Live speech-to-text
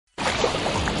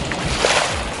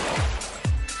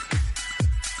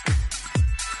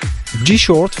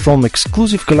G-Short from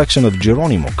Exclusive Collection of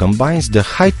Geronimo combines the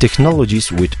high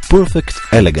technologies with perfect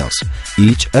elegance.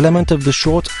 Each element of the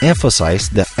short emphasizes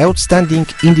the outstanding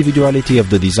individuality of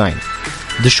the design.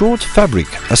 The short fabric,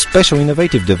 a special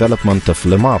innovative development of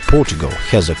Lemar, Portugal,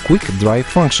 has a quick dry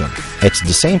function. At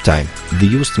the same time, the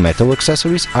used metal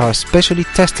accessories are specially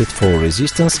tested for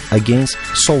resistance against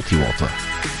salty water.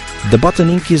 The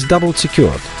buttoning is double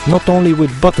secured, not only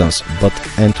with buttons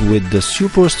and with the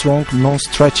super strong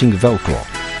non-stretching velcro.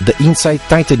 The inside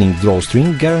tightening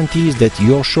drawstring guarantees that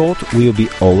your short will be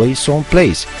always on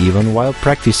place, even while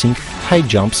practicing high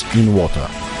jumps in water.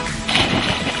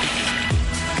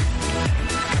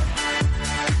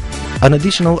 An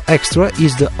additional extra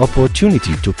is the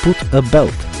opportunity to put a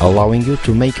belt, allowing you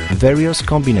to make various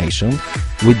combinations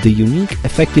with the unique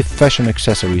effective fashion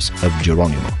accessories of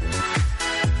Geronimo.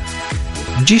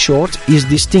 G-Short is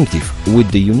distinctive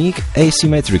with the unique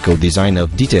asymmetrical design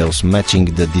of details matching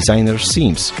the designer's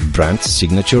seams, brand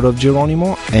signature of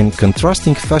Geronimo, and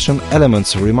contrasting fashion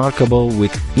elements remarkable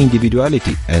with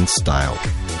individuality and style.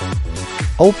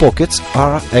 All pockets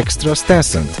are extra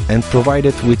stanchion and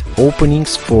provided with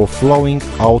openings for flowing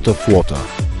out of water.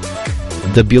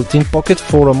 The built-in pocket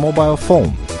for a mobile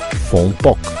phone, phone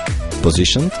pock,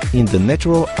 positioned in the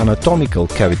natural anatomical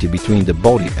cavity between the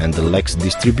body and the legs,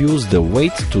 distributes the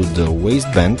weight to the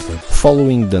waistband,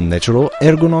 following the natural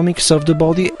ergonomics of the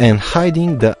body and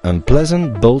hiding the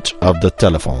unpleasant bulge of the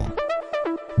telephone.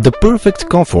 The perfect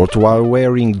comfort while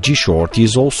wearing G-Short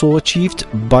is also achieved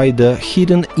by the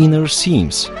hidden inner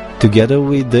seams, together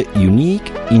with the unique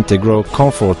Integral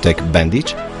Comfort Tech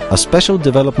bandage, a special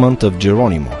development of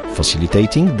Geronimo,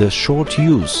 facilitating the short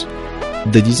use.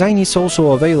 The design is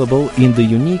also available in the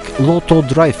unique Lotto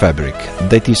dry fabric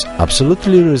that is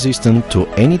absolutely resistant to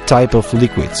any type of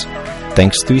liquids.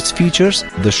 Thanks to its features,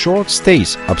 the short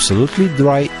stays absolutely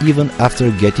dry even after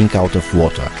getting out of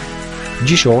water.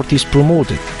 G-Short is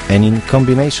promoted, and in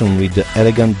combination with the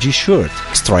elegant G-Shirt,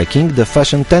 striking the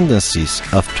fashion tendencies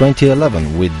of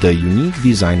 2011 with the unique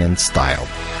design and style.